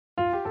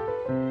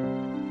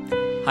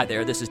Hi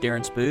there, this is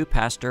Darren Spoo,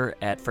 pastor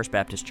at First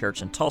Baptist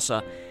Church in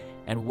Tulsa,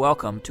 and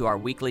welcome to our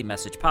weekly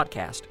message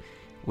podcast.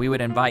 We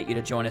would invite you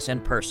to join us in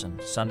person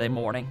Sunday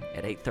morning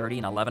at 8:30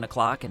 and 11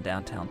 o'clock in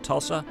downtown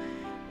Tulsa,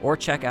 or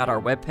check out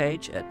our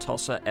webpage at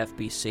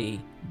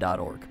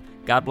tulsafbc.org.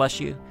 God bless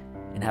you,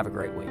 and have a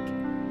great week.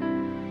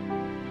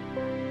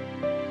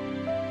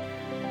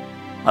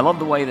 I love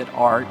the way that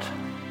art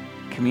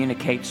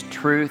communicates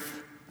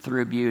truth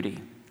through beauty.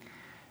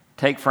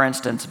 Take, for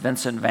instance,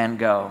 Vincent van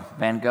Gogh.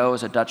 Van Gogh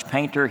is a Dutch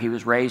painter. He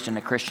was raised in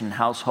a Christian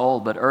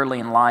household, but early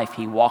in life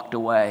he walked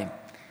away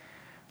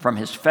from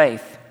his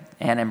faith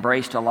and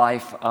embraced a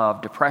life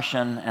of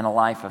depression and a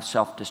life of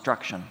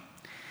self-destruction.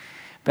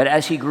 But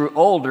as he grew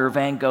older,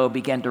 Van Gogh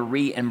began to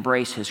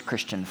re-embrace his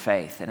Christian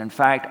faith. And in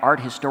fact, art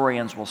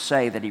historians will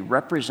say that he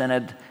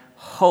represented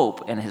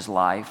hope in his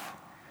life,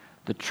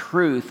 the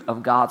truth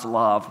of God's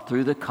love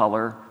through the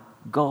color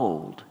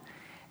gold.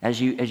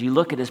 As you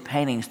look at his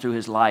paintings through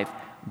his life,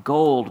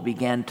 gold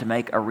began to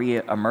make a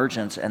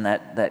re-emergence, and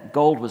that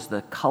gold was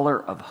the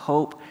color of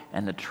hope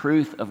and the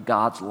truth of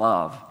God's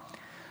love.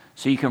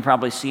 So you can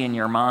probably see in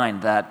your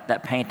mind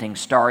that painting,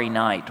 Starry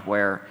Night,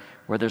 where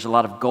there's a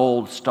lot of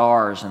gold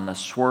stars and the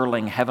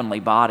swirling heavenly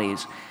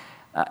bodies.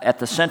 At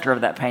the center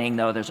of that painting,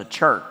 though, there's a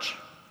church,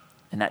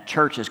 and that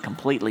church is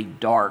completely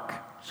dark.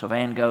 So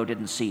Van Gogh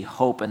didn't see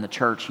hope in the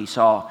church. He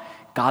saw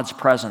God's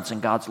presence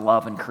and God's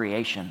love in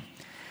creation.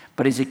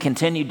 But as he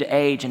continued to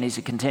age and as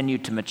he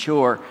continued to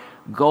mature,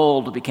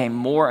 gold became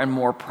more and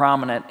more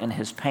prominent in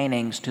his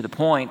paintings, to the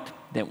point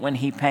that when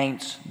he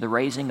paints the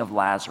raising of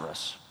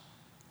Lazarus,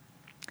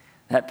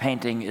 that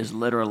painting is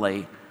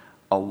literally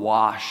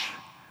awash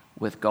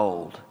with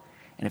gold.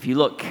 And if you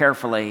look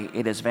carefully,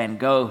 it is Van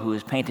Gogh who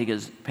has painted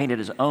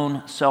his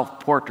own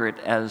self-portrait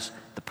as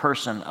the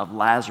person of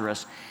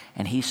Lazarus,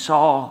 and he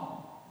saw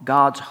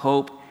God's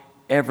hope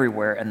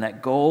everywhere, and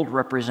that gold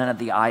represented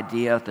the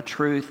idea, the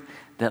truth,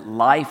 that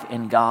life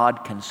in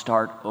God can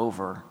start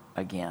over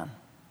again.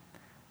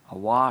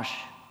 Awash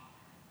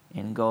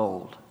in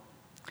gold.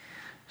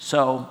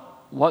 So,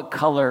 what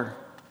color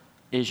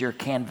is your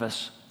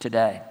canvas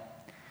today?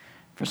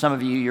 For some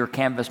of you, your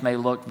canvas may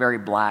look very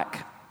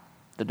black,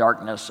 the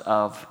darkness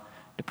of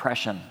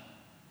depression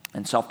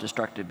and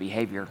self-destructive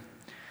behavior.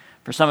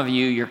 For some of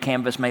you, your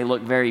canvas may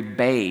look very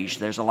beige.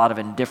 There's a lot of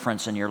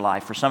indifference in your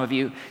life. For some of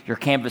you, your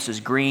canvas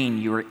is green.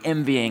 You are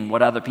envying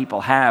what other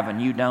people have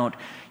and you don't.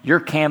 Your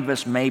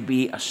canvas may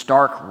be a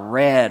stark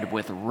red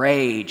with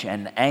rage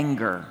and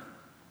anger.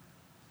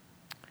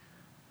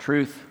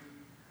 Truth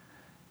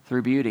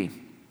through beauty.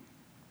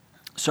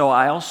 So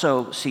I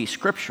also see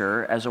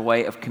Scripture as a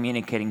way of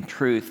communicating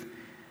truth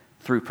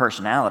through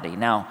personality.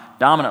 Now,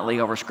 dominantly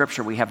over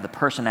Scripture, we have the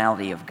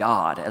personality of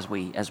God as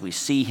we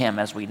see Him,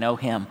 as we know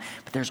Him.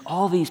 But there's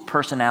all these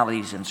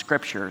personalities in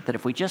Scripture that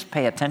if we just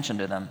pay attention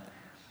to them,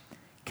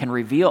 can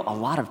reveal a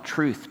lot of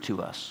truth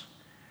to us.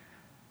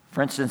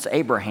 For instance,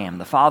 Abraham,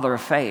 the father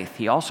of faith,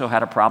 he also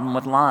had a problem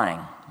with lying.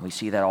 We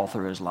see that all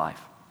through his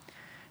life.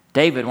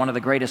 David, one of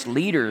the greatest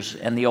leaders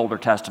in the Older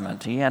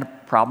Testament, he had a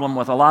problem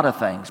with a lot of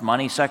things: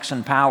 money, sex,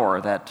 and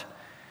power, that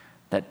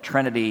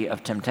trinity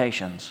of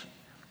temptations.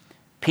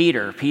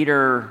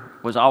 Peter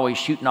was always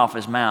shooting off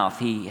his mouth.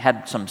 He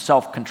had some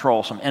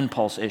self-control, some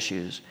impulse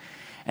issues.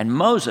 And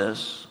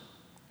Moses,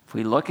 if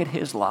we look at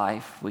his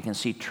life, we can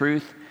see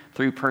truth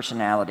through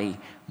personality.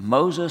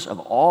 Moses, of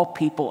all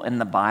people in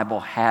the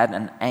Bible, had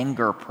an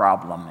anger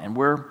problem. And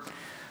we're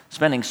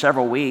spending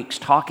several weeks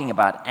talking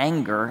about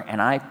anger, and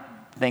I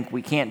think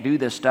we can't do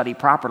this study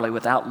properly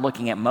without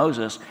looking at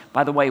Moses.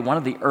 By the way, one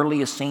of the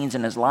earliest scenes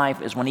in his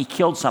life is when he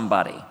killed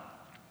somebody.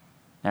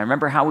 Now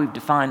remember how we've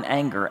defined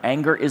anger.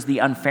 Anger is the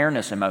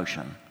unfairness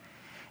emotion.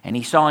 And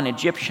he saw an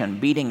Egyptian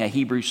beating a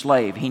Hebrew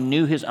slave. He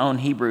knew his own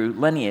Hebrew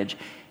lineage.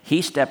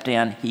 He stepped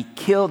in, he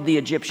killed the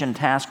Egyptian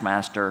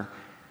taskmaster.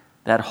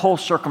 That whole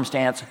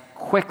circumstance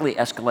quickly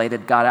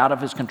escalated, got out of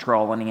his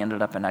control, and he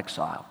ended up in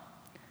exile.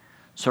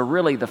 So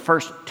really, the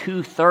first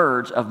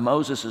 2/3 of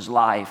Moses'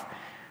 life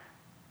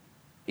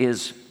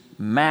is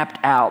mapped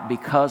out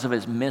because of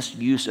his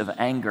misuse of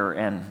anger.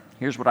 And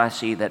here's what I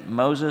see, that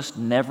Moses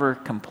never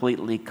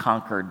completely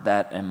conquered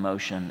that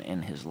emotion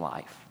in his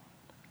life.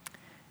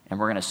 And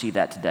we're going to see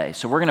that today.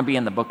 So we're going to be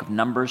in the book of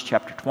Numbers,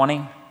 chapter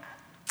 20.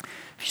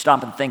 If you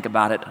stop and think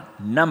about it,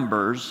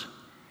 Numbers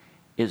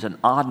is an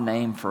odd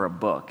name for a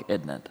book,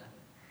 isn't it?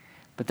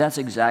 But that's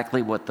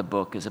exactly what the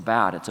book is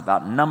about. It's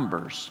about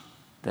numbers,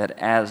 that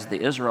as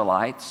the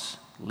Israelites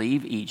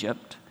leave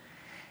Egypt,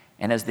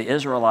 and as the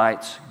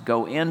Israelites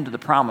go into the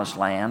promised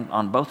land,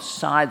 on both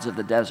sides of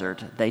the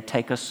desert, they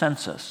take a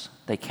census.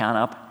 They count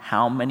up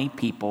how many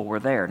people were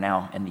there.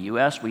 Now, in the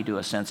U.S., we do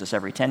a census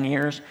every 10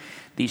 years.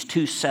 These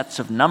two sets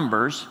of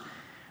numbers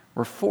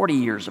were 40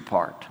 years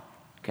apart.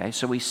 Okay,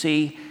 so we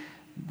see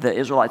the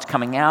Israelites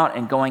coming out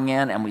and going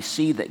in, and we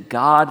see that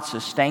God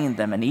sustained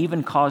them and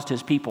even caused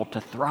His people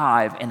to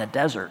thrive in a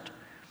desert.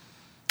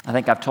 I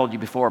think I've told you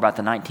before about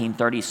the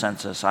 1930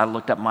 census. I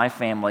looked up my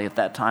family at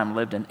that time,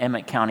 lived in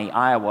Emmett County,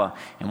 Iowa,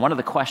 and one of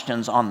the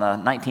questions on the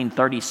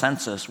 1930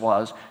 census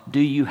was, do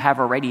you have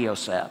a radio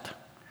set?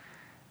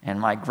 And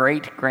my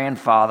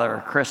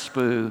great-grandfather, Chris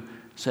Spoo,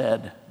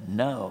 said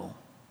no.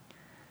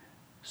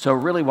 So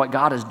really what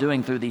God is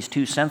doing through these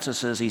two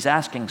censuses, he's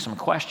asking some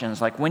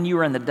questions like, when you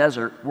were in the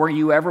desert, were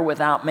you ever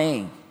without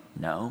me?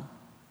 No.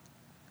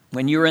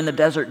 When you were in the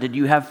desert, did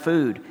you have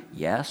food?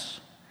 Yes.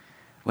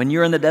 When you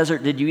were in the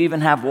desert, did you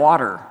even have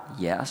water?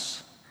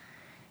 Yes.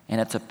 And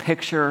it's a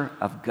picture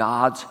of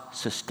God's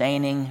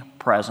sustaining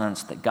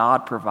presence, that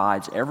God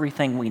provides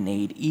everything we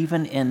need,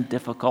 even in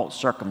difficult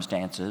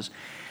circumstances.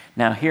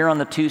 Now, here on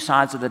the two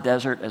sides of the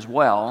desert as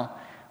well,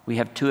 we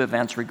have two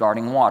events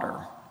regarding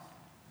water.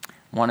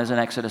 One is in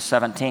Exodus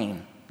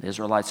 17. The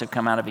Israelites have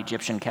come out of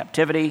Egyptian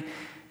captivity.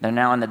 They're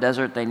now in the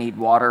desert. They need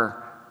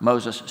water.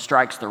 Moses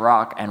strikes the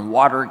rock, and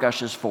water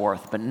gushes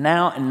forth. But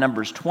now in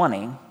Numbers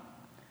 20,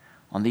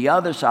 on the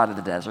other side of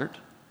the desert,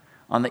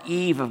 on the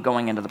eve of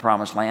going into the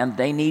Promised Land,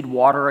 they need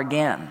water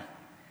again.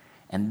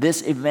 And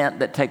this event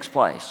that takes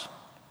place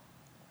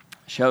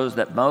shows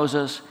that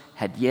Moses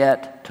had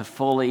yet to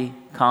fully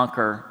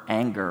conquer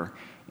anger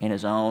in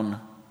his own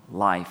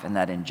life, and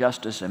that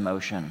injustice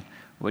emotion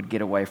would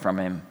get away from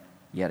him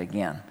yet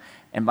again.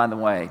 And by the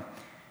way,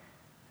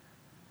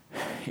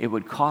 it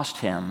would cost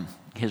him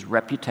his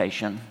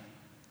reputation,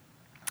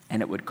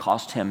 and it would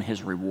cost him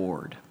his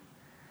reward.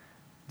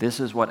 This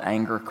is what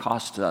anger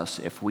costs us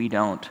if we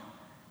don't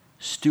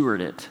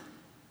steward it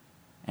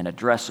and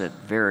address it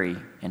very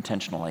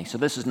intentionally. So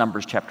this is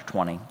Numbers chapter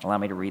 20. Allow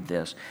me to read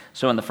this.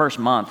 So in the first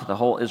month, the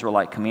whole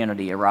Israelite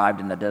community arrived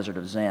in the desert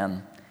of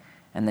Zin,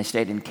 and they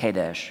stayed in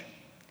Kadesh.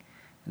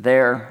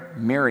 There,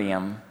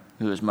 Miriam,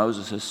 who is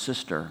Moses'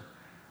 sister,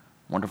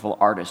 wonderful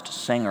artist,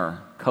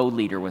 singer,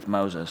 co-leader with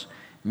Moses,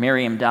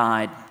 Miriam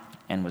died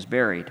and was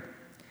buried.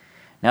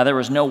 Now there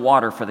was no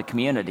water for the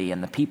community,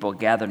 and the people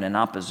gathered in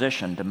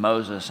opposition to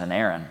Moses and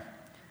Aaron.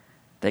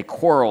 They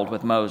quarreled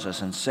with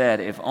Moses and said,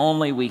 "If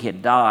only we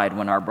had died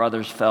when our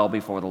brothers fell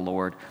before the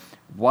Lord.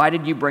 Why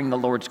did you bring the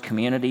Lord's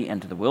community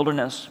into the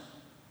wilderness,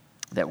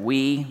 that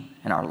we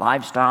and our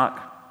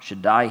livestock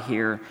should die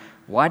here?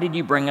 Why did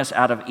you bring us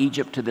out of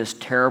Egypt to this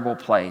terrible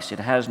place? It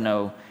has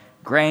no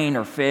grain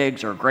or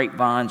figs or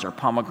grapevines or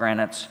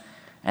pomegranates,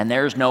 and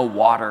there's no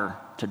water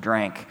to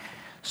drink."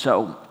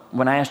 So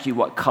when I asked you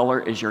what color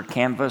is your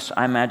canvas,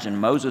 I imagine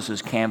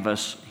Moses'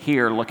 canvas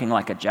here looking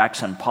like a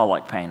Jackson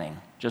Pollock painting,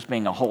 just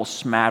being a whole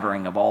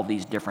smattering of all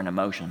these different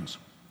emotions.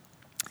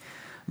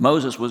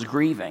 Moses was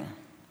grieving.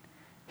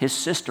 His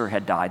sister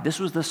had died. This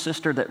was the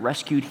sister that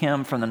rescued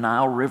him from the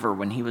Nile River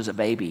when he was a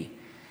baby,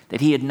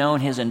 that he had known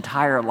his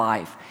entire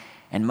life,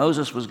 and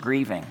Moses was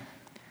grieving.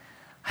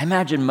 I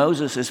imagine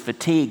Moses is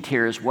fatigued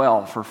here as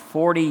well. For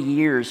 40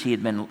 years he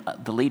had been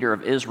the leader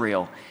of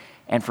Israel,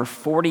 and for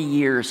 40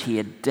 years he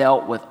had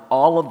dealt with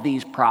all of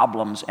these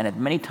problems and had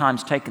many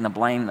times taken the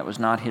blame that was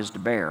not his to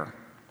bear.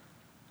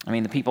 I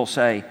mean, the people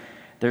say,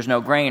 there's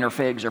no grain or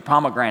figs or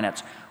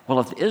pomegranates. Well,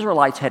 if the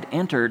Israelites had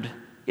entered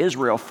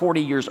Israel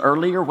 40 years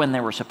earlier when they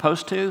were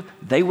supposed to,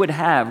 they would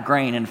have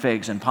grain and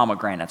figs and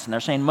pomegranates. And they're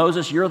saying,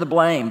 Moses, you're the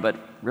blame, but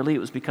really it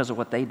was because of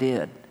what they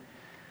did.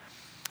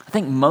 I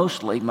think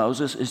mostly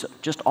Moses is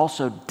just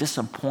also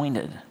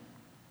disappointed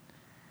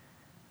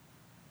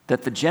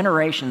that the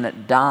generation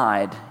that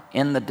died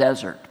in the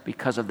desert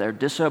because of their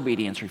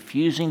disobedience,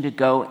 refusing to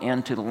go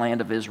into the land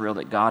of Israel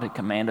that God had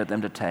commanded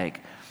them to take,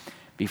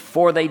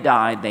 before they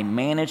died, they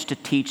managed to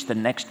teach the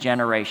next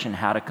generation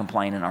how to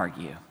complain and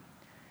argue.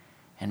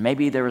 And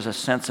maybe there was a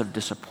sense of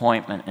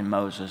disappointment in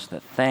Moses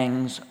that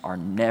things are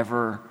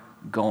never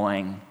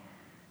going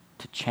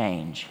to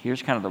change.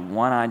 Here's kind of the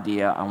one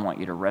idea I want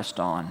you to rest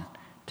on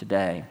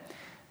today,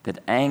 that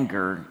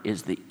anger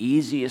is the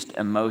easiest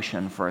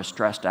emotion for a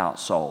stressed out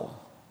soul.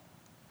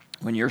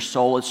 When your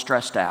soul is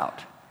stressed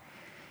out,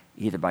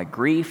 either by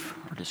grief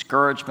or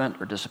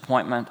discouragement or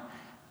disappointment,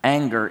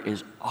 anger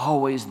is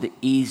always the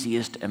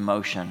easiest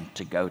emotion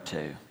to go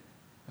to.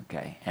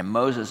 Okay? And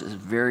Moses is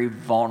very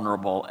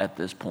vulnerable at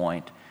this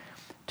point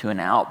to an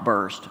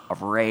outburst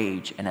of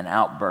rage and an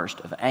outburst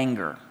of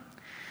anger.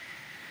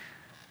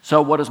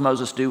 So what does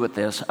Moses do with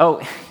this?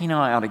 Oh,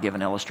 I ought to give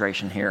an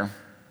illustration here.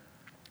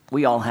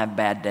 We all have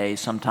bad days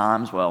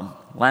sometimes. Well,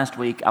 last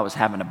week I was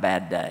having a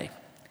bad day.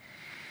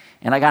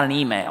 And I got an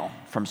email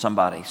from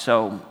somebody.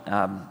 So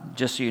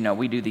just so you know,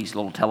 we do these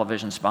little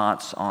television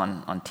spots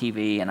on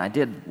TV, and I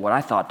did what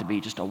I thought to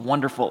be just a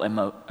wonderful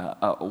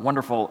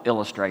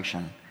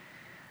illustration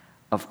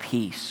of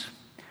peace.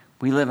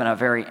 We live in a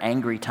very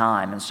angry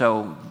time, and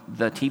so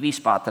the TV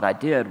spot that I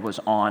did was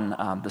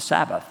on the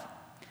Sabbath.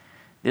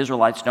 The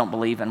Israelites don't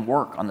believe in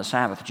work on the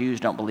Sabbath.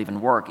 Jews don't believe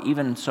in work,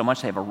 even so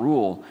much they have a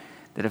rule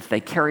that if they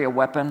carry a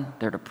weapon,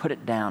 they're to put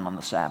it down on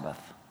the Sabbath.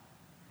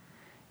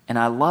 And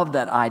I love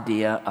that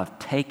idea of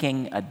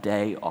taking a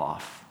day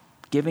off,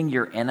 giving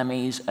your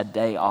enemies a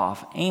day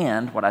off.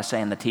 And what I say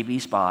in the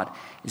TV spot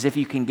is if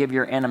you can give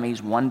your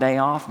enemies 1 day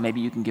off, maybe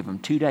you can give them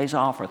 2 days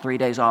off or 3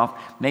 days off.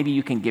 Maybe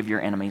you can give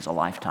your enemies a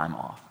lifetime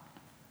off.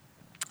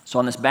 So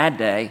on this bad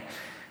day,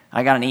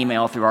 I got an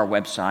email through our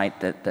website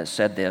that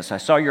said this: I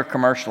saw your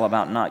commercial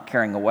about not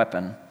carrying a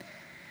weapon.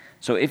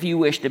 So if you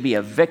wish to be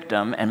a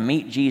victim and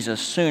meet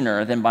Jesus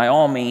sooner, then by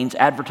all means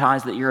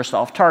advertise that you're a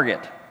soft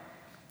target.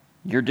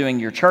 You're doing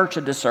your church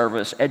a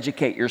disservice.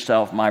 Educate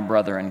yourself, my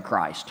brother in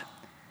Christ.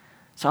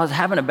 So I was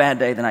having a bad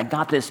day, then I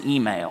got this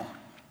email,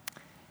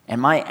 and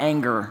my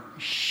anger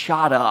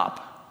shot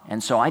up.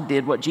 And so I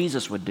did what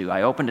Jesus would do.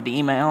 I opened the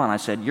email and I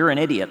said, "You're an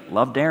idiot.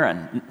 Love,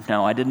 Darren."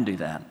 No, I didn't do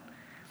that.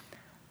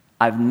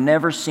 I've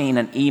never seen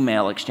an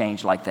email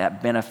exchange like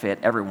that benefit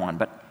everyone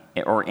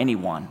or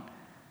anyone.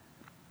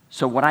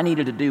 So what I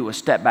needed to do was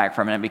step back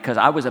from it because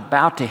I was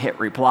about to hit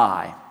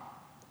reply.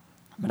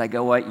 But I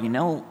go, you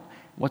know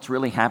what's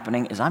really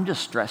happening is I'm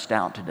just stressed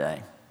out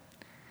today.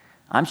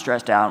 I'm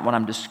stressed out. What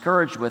I'm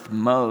discouraged with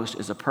most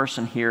is a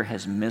person here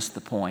has missed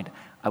the point.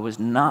 I was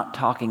not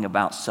talking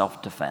about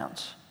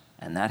self-defense,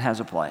 and that has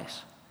a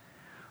place.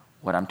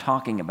 What I'm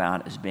talking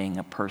about is being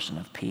a person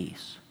of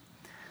peace.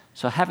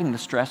 So having the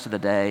stress of the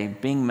day,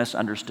 being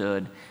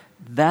misunderstood,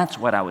 that's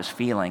what I was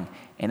feeling.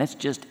 And it's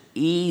just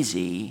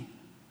easy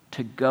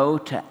to go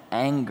to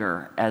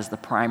anger as the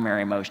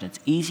primary emotion. It's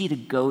easy to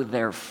go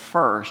there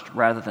first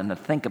rather than to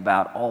think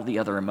about all the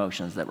other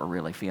emotions that we're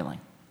really feeling.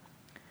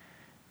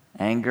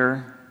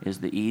 Anger is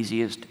the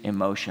easiest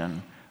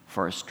emotion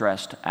for a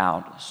stressed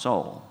out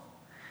soul.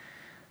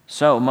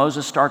 So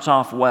Moses starts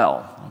off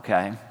well,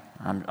 okay?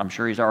 I'm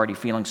sure he's already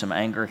feeling some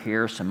anger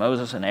here. So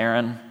Moses and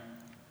Aaron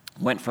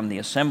went from the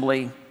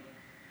assembly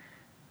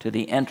to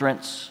the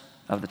entrance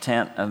of the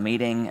tent of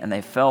meeting, and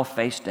they fell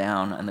face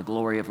down, and the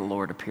glory of the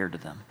Lord appeared to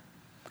them.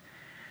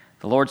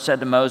 The Lord said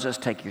to Moses,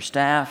 "Take your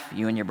staff,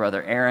 you and your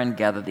brother Aaron,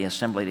 gather the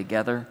assembly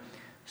together.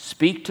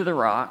 Speak to the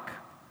rock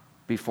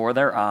before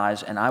their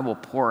eyes, and I will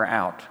pour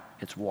out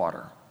its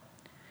water.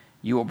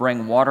 You will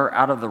bring water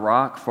out of the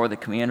rock for the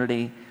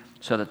community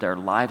so that their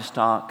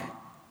livestock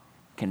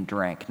can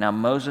drink." Now,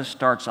 Moses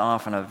starts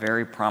off in a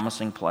very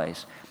promising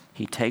place.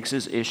 He takes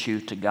his issue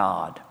to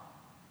God.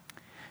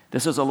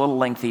 This is a little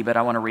lengthy, but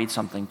I want to read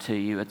something to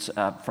you. It's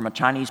from a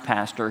Chinese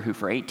pastor who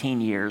for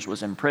 18 years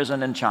was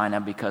imprisoned in China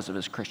because of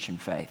his Christian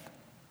faith.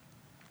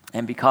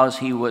 And because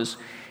he was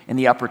in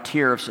the upper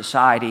tier of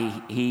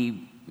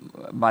society,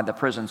 by the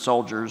prison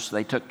soldiers,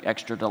 they took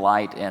extra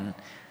delight in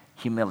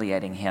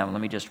humiliating him.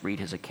 Let me just read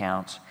his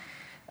accounts.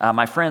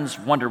 My friends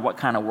wondered what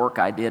kind of work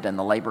I did in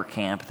the labor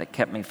camp that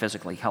kept me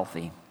physically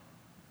healthy.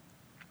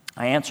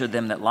 I answered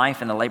them that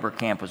life in the labor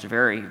camp was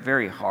very,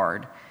 very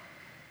hard,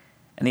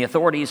 and the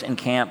authorities in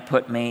camp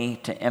put me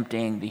to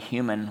emptying the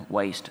human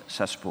waste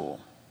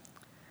cesspool.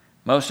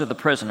 Most of the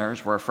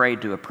prisoners were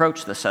afraid to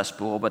approach the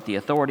cesspool, but the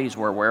authorities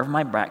were aware of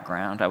my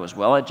background. I was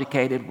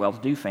well-educated,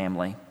 well-to-do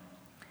family,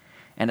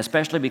 and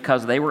especially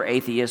because they were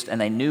atheists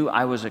and they knew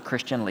I was a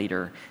Christian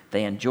leader,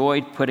 they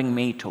enjoyed putting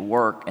me to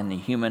work in the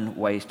human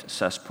waste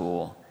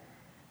cesspool.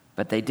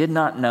 But they did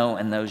not know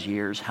in those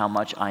years how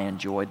much I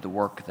enjoyed the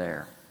work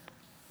there.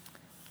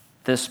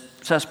 This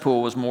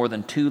cesspool was more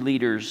than 2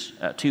 meters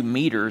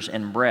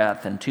in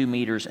breadth and 2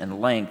 meters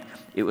in length.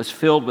 It was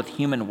filled with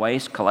human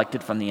waste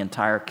collected from the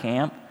entire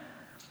camp.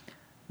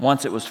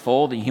 Once it was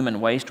full, the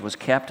human waste was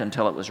kept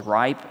until it was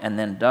ripe and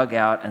then dug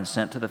out and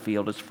sent to the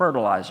field as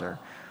fertilizer.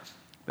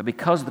 But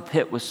because the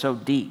pit was so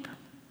deep,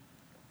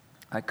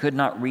 I could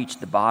not reach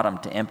the bottom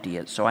to empty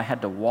it, so I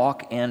had to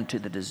walk into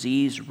the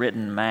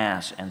disease-ridden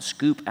mass and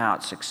scoop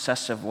out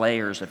successive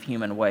layers of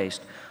human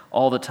waste,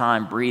 all the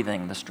time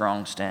breathing the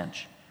strong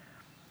stench.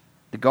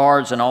 The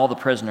guards and all the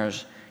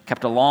prisoners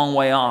kept a long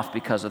way off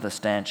because of the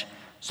stench,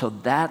 so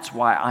that's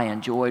why I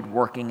enjoyed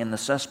working in the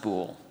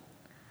cesspool.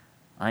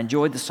 I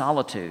enjoyed the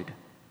solitude.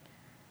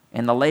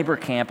 In the labor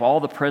camp, all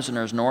the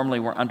prisoners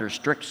normally were under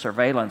strict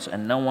surveillance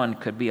and no one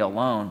could be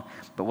alone.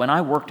 But when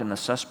I worked in the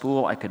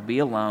cesspool, I could be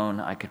alone.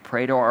 I could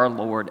pray to our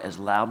Lord as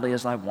loudly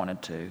as I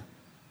wanted to.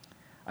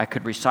 I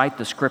could recite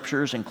the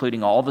scriptures,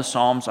 including all the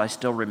Psalms I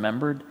still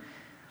remembered.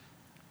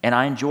 And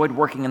I enjoyed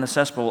working in the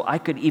cesspool. I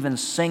could even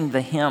sing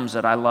the hymns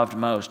that I loved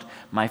most.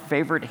 My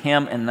favorite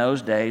hymn in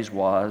those days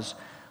was,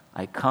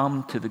 "I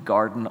Come to the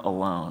Garden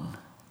Alone."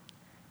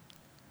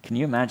 Can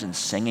you imagine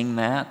singing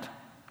that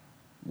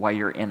while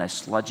you're in a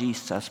sludgy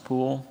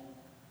cesspool?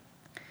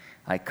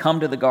 I come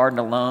to the garden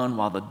alone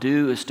while the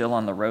dew is still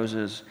on the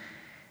roses,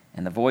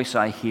 and the voice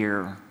I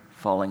hear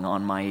falling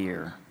on my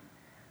ear,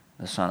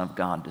 the Son of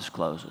God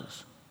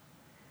discloses.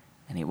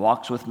 And he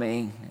walks with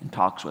me and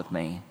talks with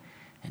me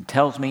and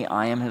tells me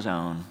I am his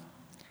own,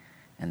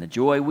 and the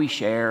joy we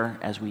share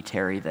as we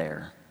tarry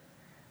there,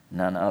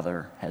 none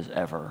other has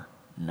ever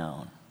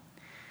known.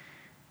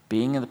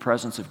 Being in the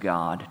presence of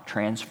God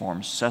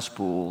transforms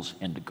cesspools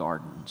into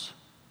gardens.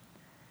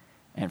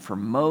 And for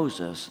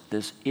Moses,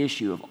 this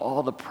issue of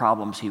all the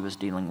problems he was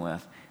dealing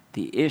with,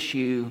 the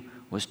issue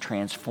was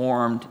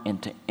transformed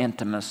into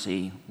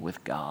intimacy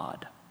with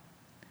God.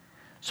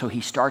 So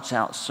he starts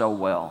out so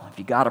well. If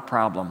you got a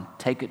problem,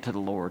 take it to the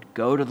Lord.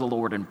 Go to the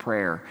Lord in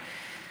prayer.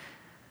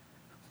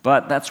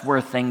 But that's where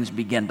things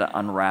begin to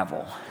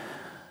unravel.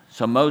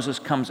 So Moses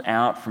comes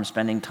out from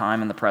spending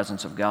time in the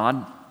presence of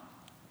God.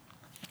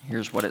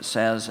 Here's what it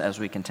says as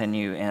we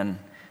continue in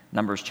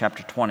Numbers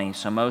chapter 20.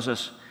 So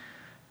Moses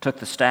took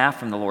the staff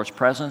from the Lord's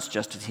presence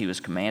just as he was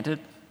commanded.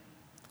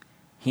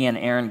 He and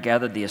Aaron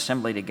gathered the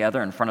assembly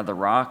together in front of the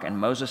rock, and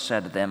Moses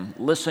said to them,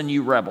 "Listen,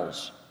 you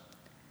rebels.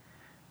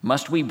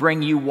 Must we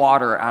bring you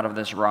water out of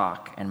this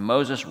rock?" And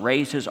Moses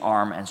raised his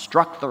arm and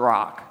struck the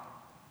rock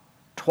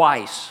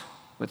twice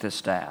with his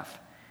staff.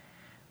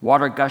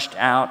 Water gushed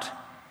out,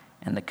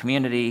 and the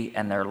community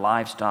and their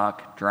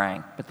livestock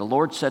drank. But the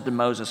Lord said to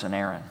Moses and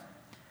Aaron,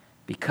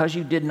 "Because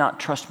you did not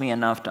trust me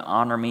enough to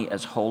honor me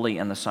as holy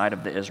in the sight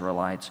of the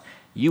Israelites,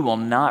 you will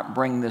not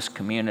bring this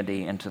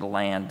community into the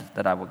land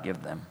that I will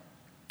give them."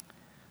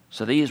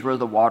 So these were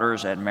the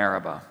waters at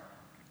Meribah,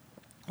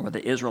 where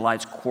the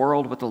Israelites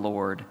quarreled with the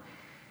Lord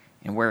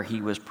and where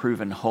he was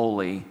proven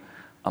holy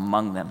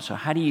among them. So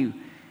how do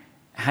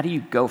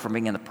you go from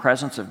being in the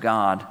presence of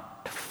God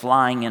to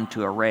flying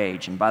into a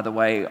rage? And by the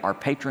way, our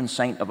patron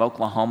saint of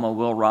Oklahoma,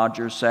 Will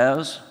Rogers,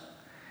 says,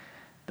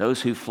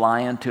 "Those who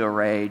fly into a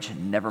rage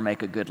never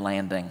make a good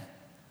landing."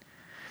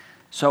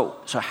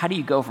 So how do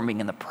you go from being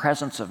in the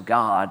presence of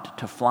God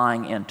to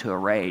flying into a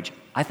rage?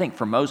 I think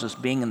for Moses,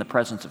 being in the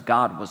presence of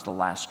God was the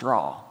last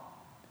straw.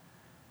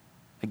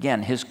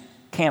 Again, his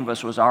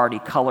canvas was already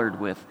colored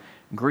with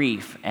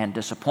grief and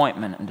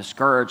disappointment and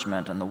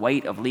discouragement and the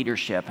weight of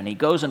leadership. And he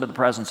goes into the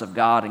presence of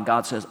God, and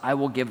God says, "I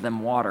will give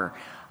them water."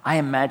 I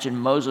imagine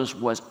Moses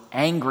was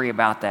angry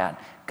about that.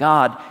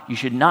 "God, you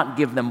should not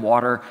give them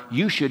water.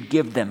 You should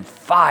give them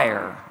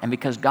fire." And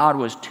because God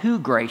was too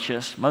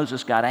gracious,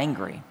 Moses got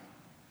angry.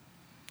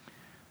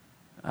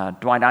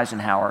 Dwight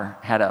Eisenhower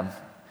had a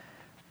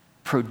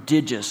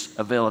prodigious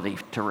ability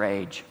to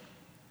rage.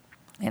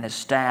 And his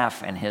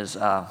staff and his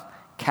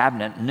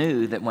cabinet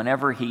knew that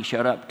whenever he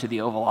showed up to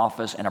the Oval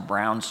Office in a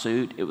brown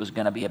suit, it was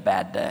going to be a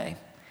bad day.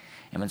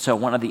 And so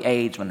one of the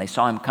aides, when they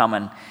saw him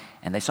coming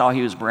and they saw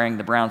he was wearing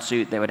the brown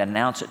suit, they would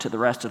announce it to the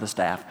rest of the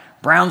staff,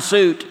 "Brown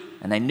suit,"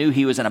 and they knew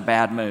he was in a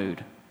bad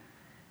mood.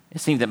 It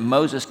seemed that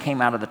Moses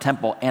came out of the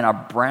temple in a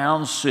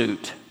brown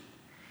suit,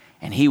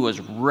 and he was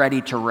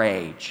ready to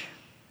rage.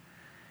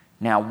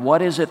 Now,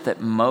 what is it that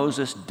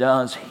Moses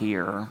does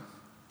here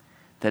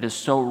that is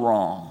so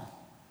wrong?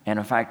 And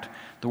in fact,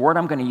 the word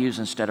I'm going to use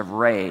instead of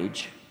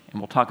rage, and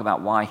we'll talk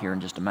about why here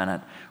in just a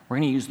minute, we're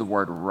going to use the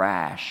word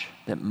rash,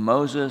 that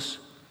Moses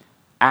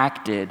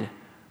acted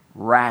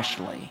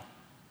rashly,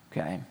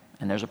 okay?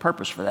 And there's a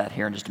purpose for that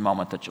here in just a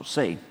moment that you'll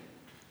see.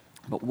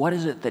 But what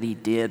is it that he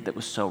did that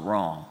was so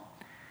wrong?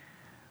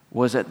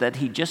 Was it that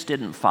he just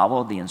didn't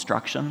follow the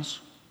instructions?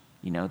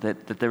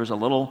 That there was a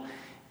little,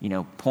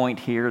 point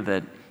here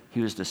that he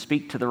was to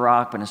speak to the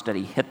rock, but instead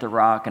he hit the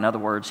rock. In other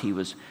words, he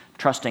was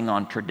trusting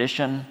on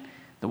tradition,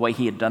 the way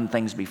he had done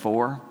things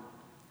before.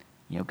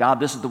 "God,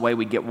 this is the way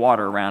we get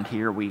water around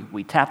here.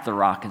 We tap the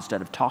rock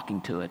instead of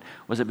talking to it."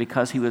 Was it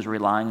because he was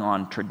relying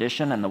on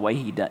tradition and the way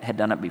he had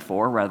done it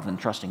before rather than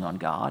trusting on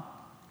God?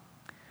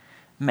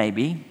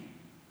 Maybe.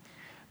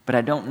 But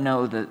I don't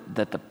know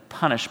that the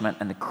punishment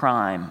and the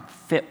crime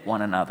fit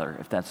one another,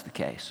 if that's the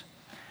case.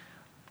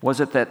 Was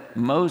it that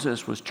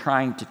Moses was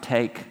trying to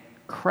take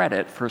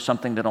credit for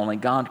something that only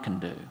God can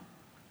do?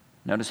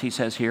 Notice he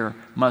says here,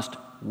 "Must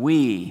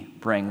we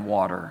bring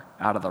water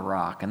out of the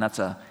rock?" And that's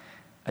a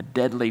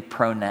deadly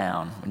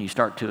pronoun when you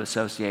start to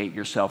associate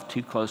yourself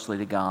too closely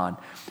to God.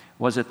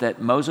 Was it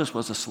that Moses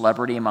was a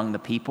celebrity among the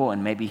people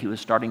and maybe he was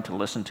starting to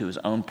listen to his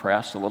own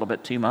press a little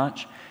bit too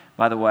much?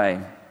 By the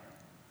way,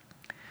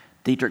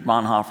 Dietrich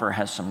Bonhoeffer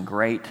has some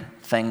great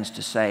things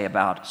to say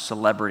about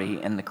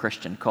celebrity in the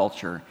Christian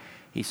culture.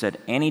 He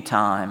said,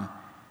 anytime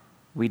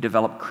we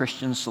develop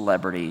Christian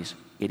celebrities,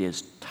 it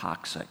is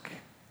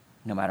toxic,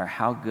 no matter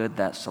how good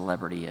that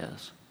celebrity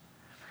is.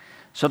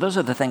 So those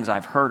are the things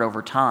I've heard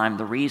over time.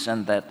 The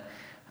reason that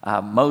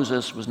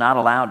Moses was not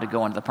allowed to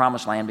go into the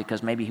promised land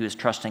because maybe he was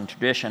trusting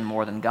tradition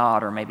more than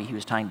God, or maybe he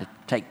was trying to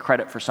take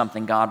credit for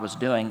something God was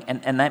doing,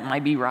 and that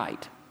might be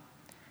right.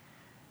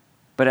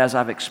 But as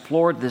I've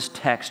explored this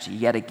text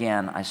yet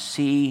again, I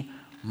see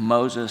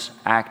Moses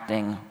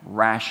acting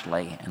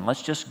rashly. And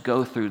let's just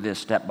go through this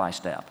step by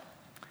step.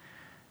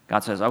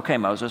 God says, "Okay,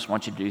 Moses, I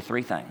want you to do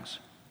 3 things.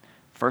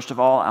 First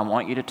of all, I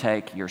want you to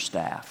take your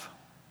staff."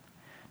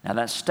 Now,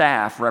 that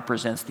staff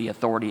represents the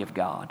authority of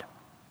God.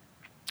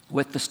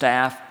 With the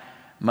staff,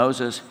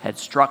 Moses had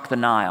struck the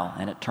Nile,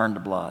 and it turned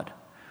to blood.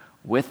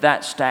 With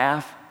that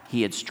staff,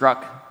 he had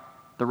struck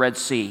the Red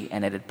Sea,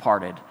 and it had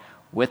parted.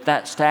 With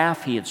that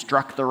staff, he had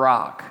struck the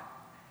rock,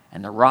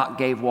 and the rock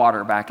gave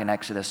water back in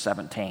Exodus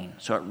 17.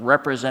 So it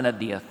represented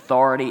the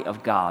authority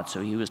of God.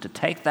 So he was to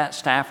take that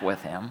staff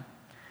with him.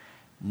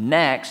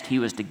 Next, he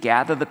was to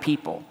gather the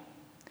people,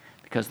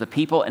 because the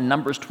people in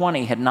Numbers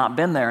 20 had not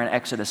been there in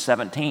Exodus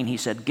 17. He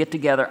said, "Get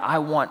together. I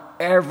want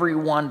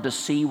everyone to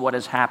see what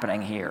is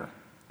happening here.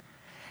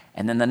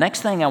 And then the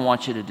next thing I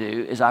want you to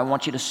do is I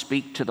want you to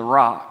speak to the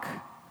rock."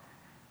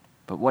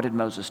 But what did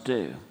Moses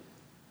do?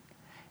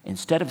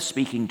 Instead of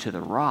speaking to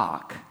the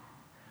rock,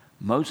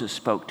 Moses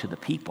spoke to the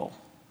people.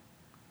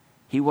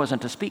 He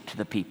wasn't to speak to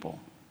the people.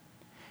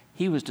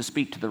 He was to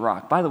speak to the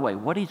rock. By the way,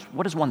 what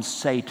does one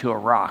say to a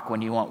rock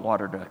when you want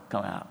water to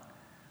come out?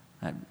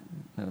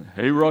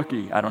 "Hey,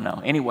 Rocky." I don't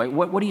know. Anyway,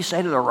 what do you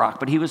say to the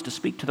rock? But he was to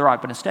speak to the rock,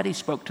 but instead he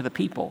spoke to the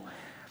people.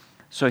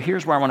 So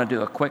here's where I want to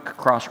do a quick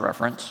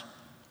cross-reference.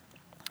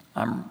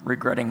 I'm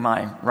regretting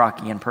my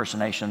Rocky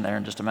impersonation there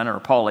in just a minute, or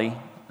Paulie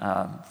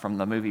from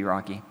the movie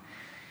Rocky.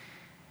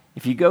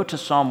 If you go to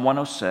Psalm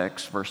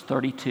 106, verse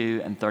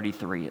 32 and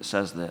 33, it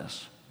says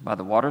this: "By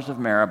the waters of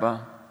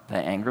Meribah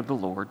they angered the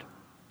Lord,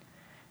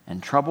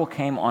 and trouble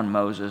came on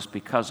Moses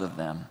because of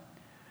them.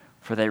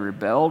 For they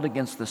rebelled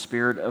against the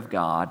Spirit of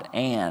God,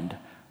 and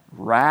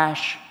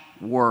rash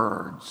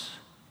words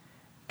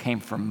came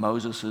from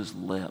Moses'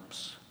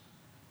 lips."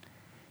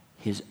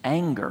 His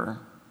anger,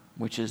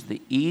 which is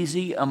the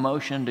easy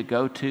emotion to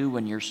go to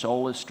when your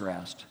soul is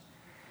stressed,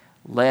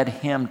 led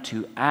him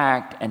to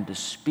act and to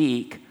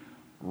speak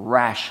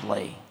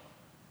rashly.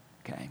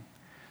 Okay,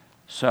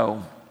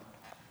 so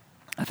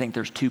I think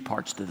there's two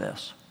parts to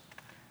this: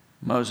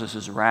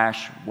 Moses'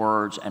 rash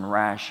words and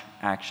rash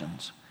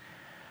actions.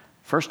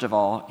 First of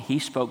all, he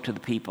spoke to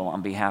the people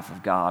on behalf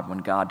of God when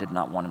God did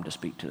not want him to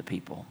speak to the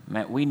people.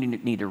 Man, we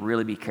need to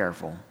really be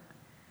careful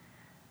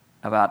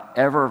about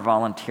ever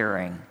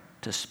volunteering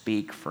to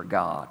speak for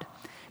God,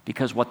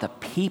 because what the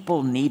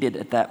people needed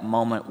at that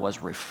moment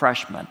was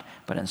refreshment,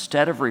 but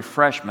instead of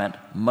refreshment,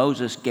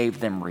 Moses gave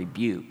them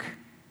rebuke.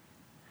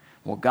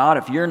 Well, God,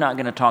 if you're not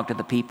going to talk to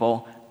the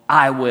people,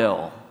 I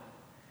will.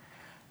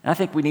 And I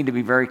think we need to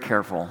be very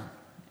careful.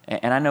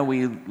 And I know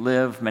we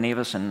live, many of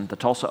us, in the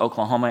Tulsa,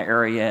 Oklahoma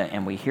area,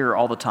 and we hear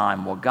all the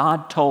time, well,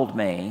 God told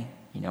me,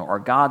 or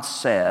God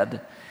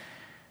said.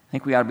 I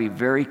think we ought to be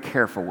very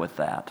careful with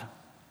that.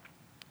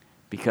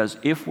 Because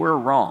if we're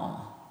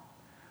wrong,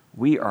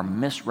 we are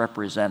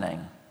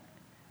misrepresenting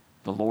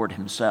the Lord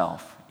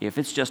himself. If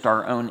it's just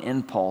our own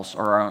impulse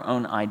or our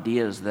own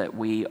ideas that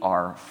we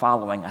are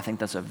following, I think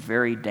that's a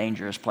very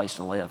dangerous place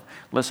to live.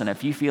 Listen,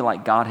 if you feel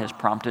like God has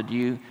prompted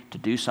you to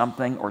do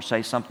something or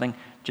say something,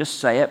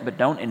 just say it, but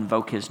don't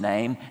invoke his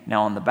name.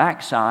 Now, on the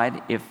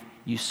backside, if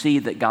you see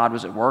that God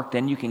was at work,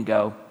 then you can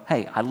go,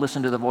 hey, I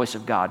listened to the voice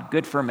of God.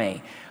 Good for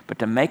me. But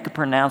to make a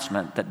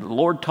pronouncement that the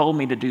Lord told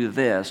me to do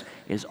this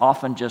is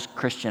often just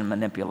Christian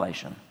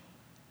manipulation.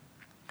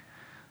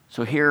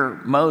 So here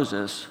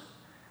Moses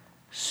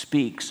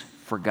speaks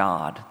for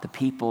God. The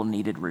people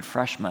needed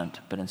refreshment,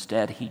 but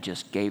instead he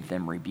just gave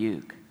them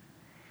rebuke.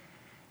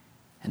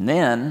 And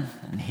then,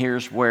 and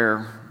here's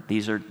where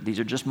these are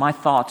just my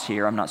thoughts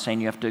here. I'm not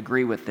saying you have to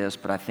agree with this,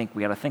 but I think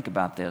we got to think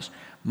about this.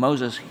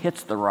 Moses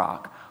hits the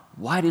rock.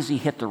 Why does he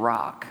hit the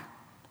rock?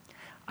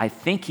 I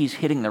think he's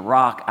hitting the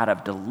rock out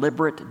of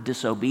deliberate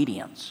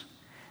disobedience.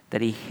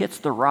 That he hits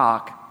the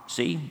rock,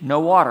 see, no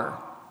water.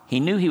 He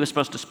knew he was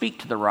supposed to speak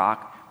to the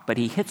rock, but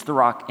he hits the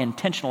rock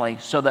intentionally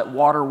so that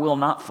water will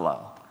not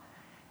flow.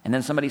 And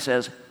then somebody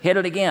says, hit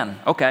it again.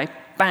 Okay,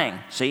 bang,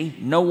 see,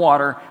 no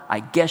water. I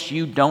guess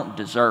you don't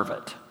deserve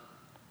it.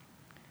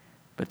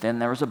 But then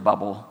there was a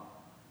bubble,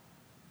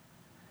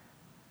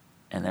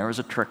 and there was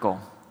a trickle,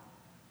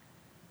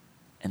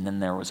 and then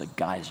there was a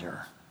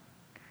geyser.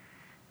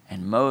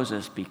 And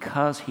Moses,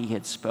 because he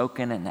had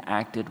spoken and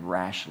acted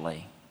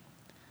rashly,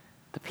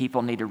 the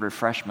people needed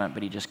refreshment,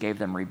 but he just gave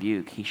them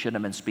rebuke. He should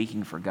have been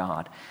speaking for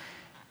God.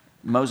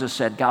 Moses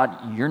said,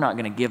 God, you're not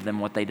going to give them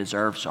what they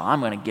deserve, so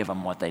I'm going to give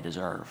them what they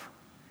deserve.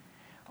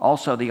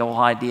 Also, the whole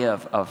idea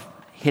of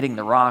hitting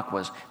the rock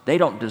was, they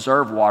don't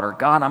deserve water.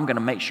 God, I'm going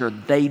to make sure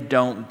they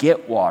don't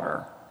get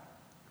water.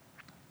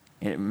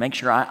 Make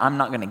sure I'm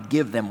not going to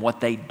give them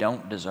what they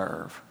don't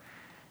deserve.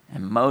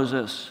 And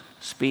Moses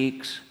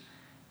speaks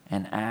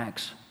and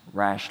acts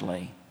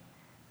rashly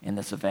in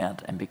this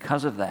event. And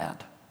because of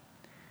that,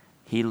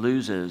 he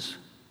loses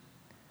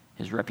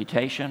his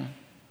reputation.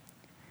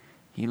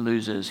 He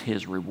loses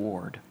his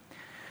reward.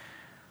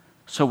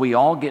 So we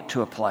all get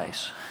to a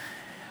place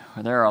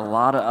where there are a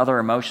lot of other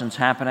emotions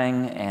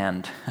happening,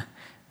 and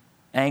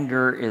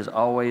anger is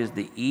always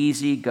the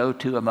easy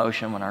go-to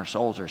emotion when our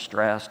souls are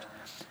stressed.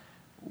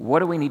 What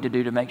do we need to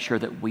do to make sure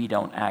that we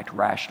don't act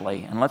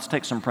rashly? And let's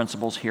take some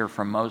principles here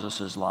from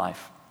Moses'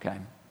 life, okay?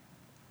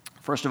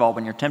 First of all,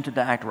 when you're tempted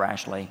to act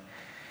rashly,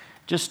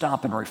 just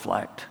stop and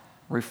reflect.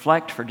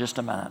 Reflect for just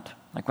a minute.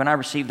 Like when I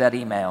received that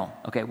email,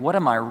 okay, what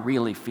am I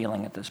really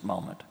feeling at this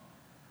moment?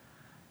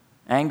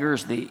 Anger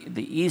is the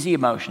easy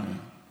emotion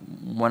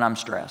when I'm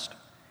stressed.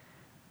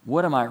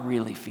 What am I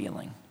really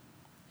feeling?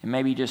 And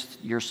maybe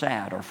just you're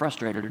sad or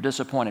frustrated or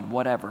disappointed,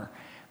 whatever.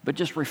 But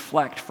just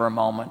reflect for a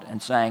moment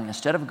and saying,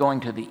 instead of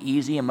going to the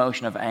easy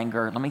emotion of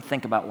anger, let me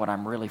think about what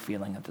I'm really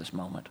feeling at this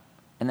moment.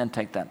 And then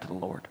take that to the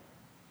Lord.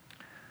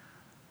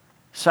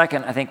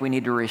 Second, I think we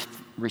need to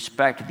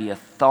respect the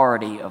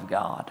authority of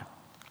God.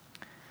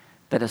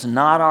 That it's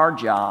not our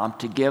job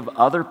to give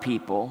other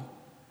people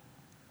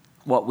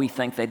what we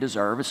think they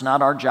deserve. It's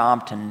not our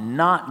job to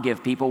not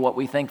give people what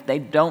we think they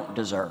don't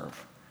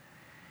deserve.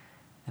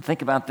 And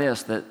think about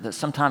this, that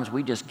sometimes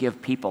we just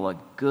give people a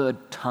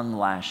good tongue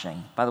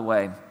lashing. By the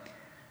way,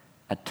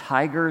 a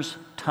tiger's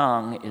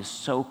tongue is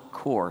so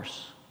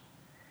coarse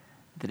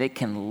that it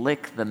can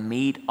lick the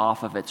meat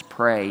off of its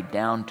prey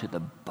down to the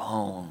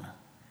bone.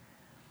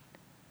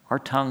 Our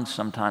tongues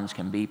sometimes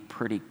can be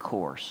pretty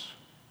coarse,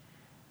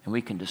 and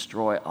we can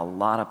destroy a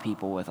lot of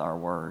people with our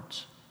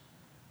words.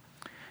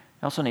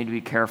 We also need to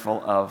be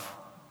careful of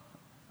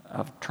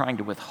trying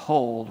to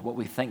withhold what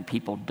we think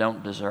people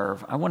don't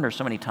deserve. I wonder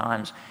so many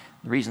times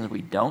the reasons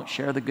we don't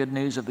share the good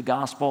news of the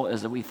gospel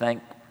is that we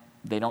think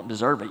they don't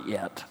deserve it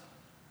yet.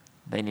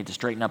 They need to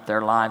straighten up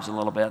their lives a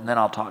little bit, and then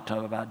I'll talk to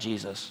them about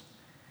Jesus.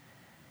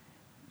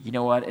 You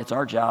know what? It's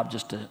our job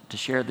just to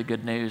share the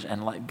good news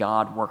and let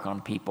God work on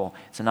people.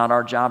 It's not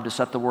our job to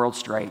set the world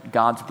straight.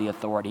 God's the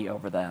authority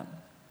over that.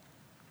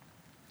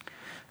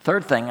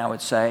 Third thing I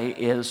would say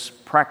is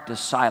practice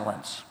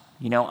silence.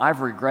 You know, I've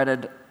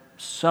regretted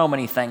so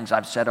many things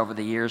I've said over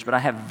the years, but I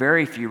have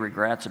very few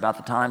regrets about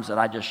the times that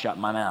I just shut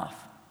my mouth.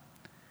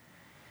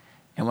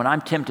 And when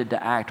I'm tempted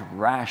to act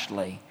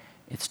rashly,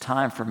 it's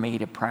time for me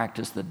to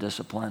practice the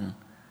discipline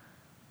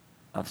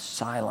of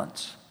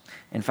silence.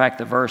 In fact,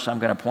 the verse I'm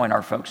going to point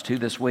our folks to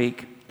this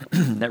week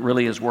that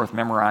really is worth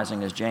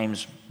memorizing is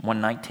James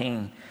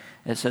 1:19.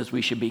 It says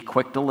we should be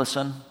quick to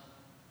listen,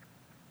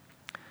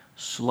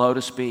 slow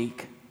to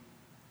speak,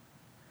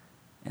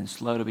 and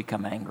slow to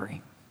become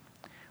angry.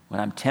 When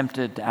I'm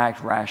tempted to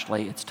act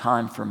rashly, it's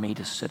time for me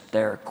to sit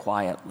there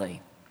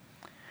quietly.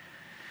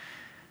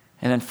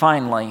 And then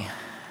finally,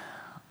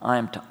 I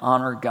am to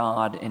honor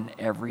God in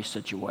every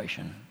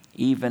situation,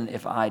 even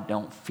if I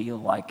don't feel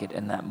like it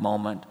in that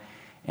moment.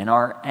 And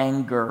our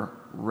anger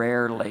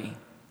rarely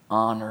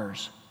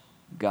honors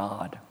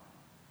God.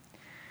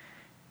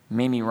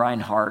 Mimi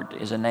Reinhardt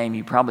is a name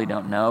you probably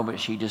don't know, but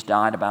she just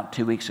died about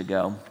 2 weeks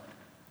ago.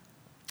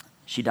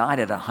 She died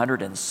at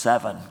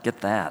 107.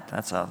 Get that.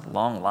 That's a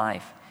long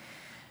life.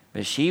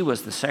 But she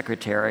was the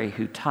secretary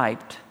who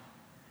typed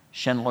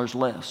Schindler's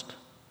List.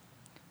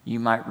 You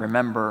might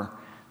remember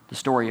the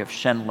story of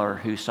Schindler,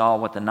 who saw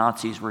what the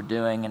Nazis were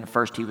doing, and at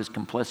first he was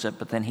complicit,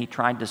 but then he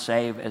tried to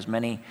save as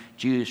many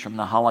Jews from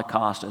the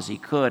Holocaust as he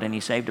could, and he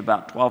saved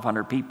about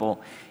 1,200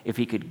 people. If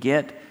he could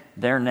get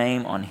their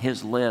name on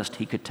his list,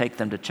 he could take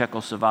them to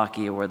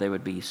Czechoslovakia where they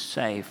would be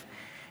safe.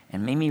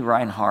 And Mimi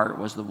Reinhardt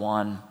was the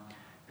one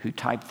who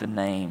typed the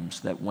names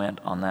that went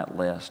on that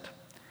list.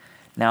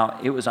 Now,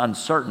 it was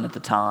uncertain at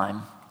the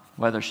time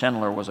whether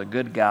Schindler was a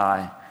good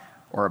guy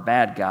or a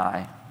bad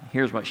guy.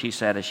 Here's what she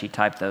said as she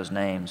typed those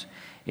names.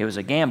 It was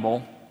a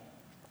gamble,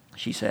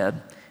 she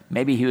said.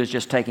 Maybe he was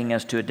just taking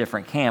us to a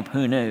different camp,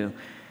 who knew?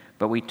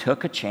 But we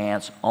took a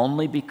chance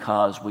only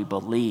because we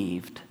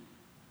believed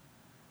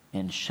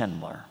in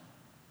Schindler.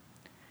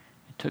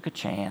 They took a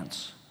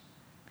chance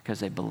because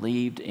they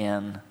believed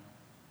in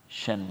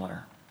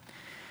Schindler.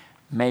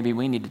 Maybe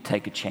we need to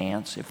take a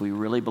chance, if we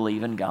really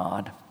believe in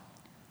God,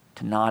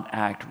 to not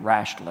act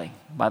rashly.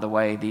 By the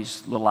way,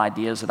 these little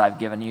ideas that I've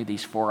given you,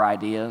 these 4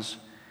 ideas,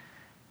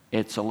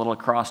 it's a little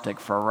acrostic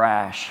for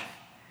rash.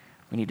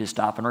 We need to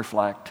stop and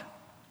reflect.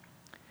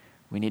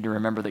 We need to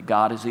remember that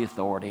God is the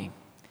authority.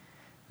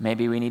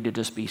 Maybe we need to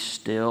just be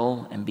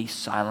still and be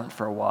silent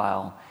for a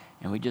while,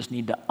 and we just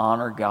need to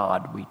honor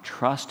God. We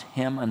trust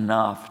Him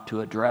enough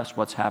to address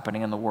what's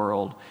happening in the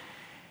world,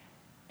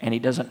 and He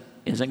isn't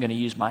going to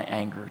use my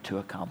anger to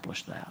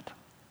accomplish that.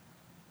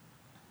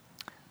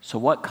 So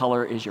what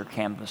color is your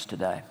canvas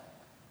today?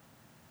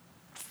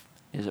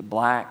 Is it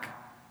black?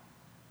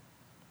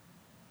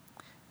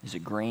 Is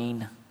it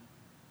green?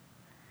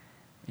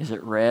 Is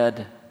it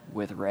red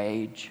with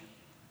rage?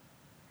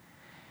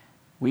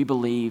 We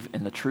believe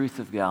in the truth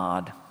of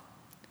God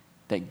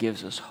that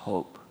gives us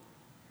hope,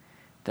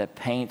 that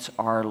paints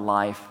our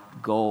life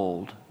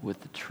gold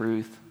with the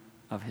truth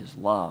of His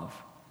love.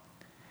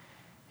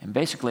 And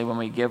basically, when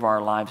we give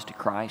our lives to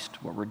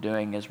Christ, what we're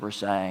doing is we're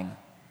saying,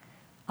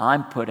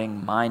 I'm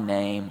putting my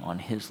name on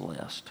His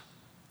list.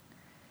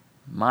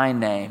 My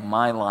name,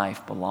 my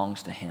life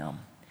belongs to Him.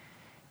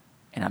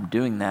 And I'm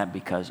doing that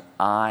because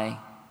I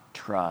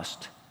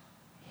trust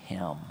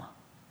Him.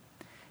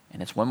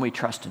 And it's when we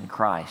trust in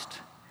Christ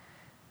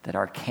that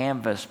our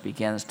canvas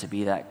begins to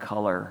be that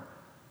color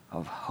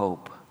of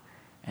hope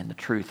and the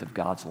truth of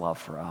God's love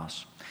for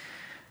us.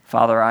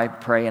 Father, I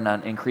pray in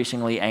an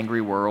increasingly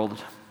angry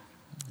world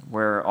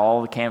where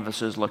all the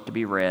canvases look to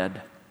be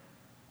red,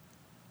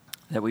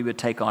 that we would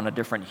take on a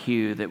different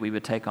hue, that we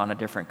would take on a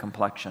different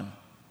complexion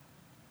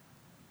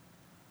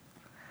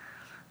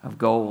of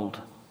gold,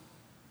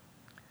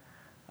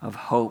 of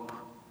hope,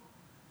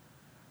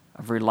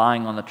 of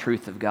relying on the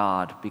truth of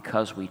God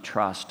because we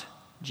trust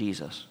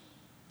Jesus.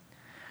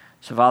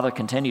 So, Father,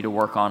 continue to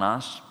work on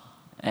us.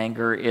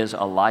 Anger is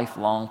a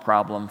lifelong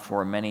problem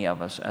for many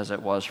of us, as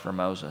it was for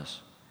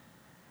Moses.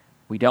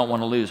 We don't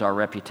want to lose our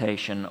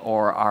reputation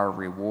or our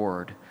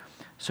reward.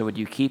 So would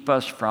you keep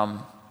us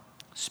from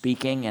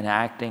speaking and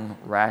acting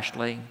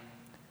rashly?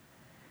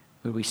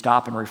 Would we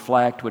stop and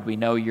reflect? Would we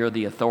know you're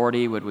the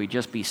authority? Would we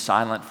just be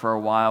silent for a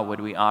while? Would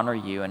we honor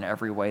you in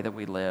every way that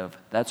we live?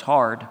 That's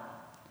hard,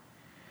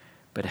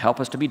 but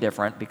help us to be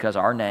different because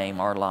our name,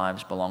 our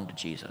lives belong to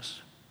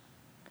Jesus.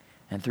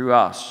 And through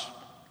us,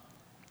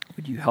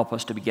 would you help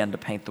us to begin to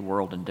paint the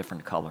world in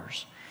different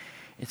colors?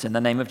 It's in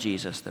the name of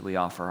Jesus that we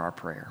offer our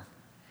prayer.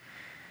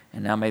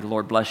 And now may the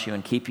Lord bless you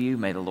and keep you.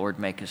 May the Lord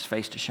make His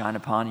face to shine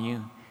upon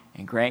you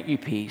and grant you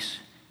peace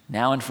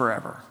now and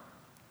forever.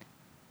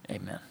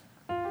 Amen.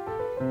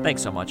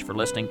 Thanks so much for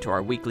listening to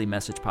our weekly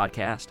message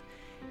podcast.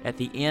 At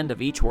the end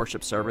of each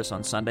worship service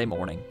on Sunday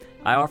morning,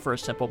 I offer a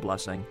simple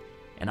blessing,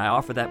 and I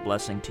offer that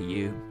blessing to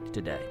you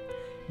today.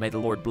 May the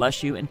Lord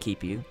bless you and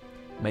keep you.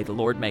 May the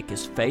Lord make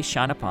His face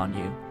shine upon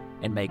you,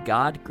 and may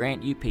God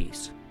grant you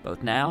peace,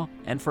 both now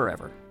and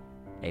forever.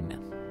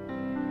 Amen.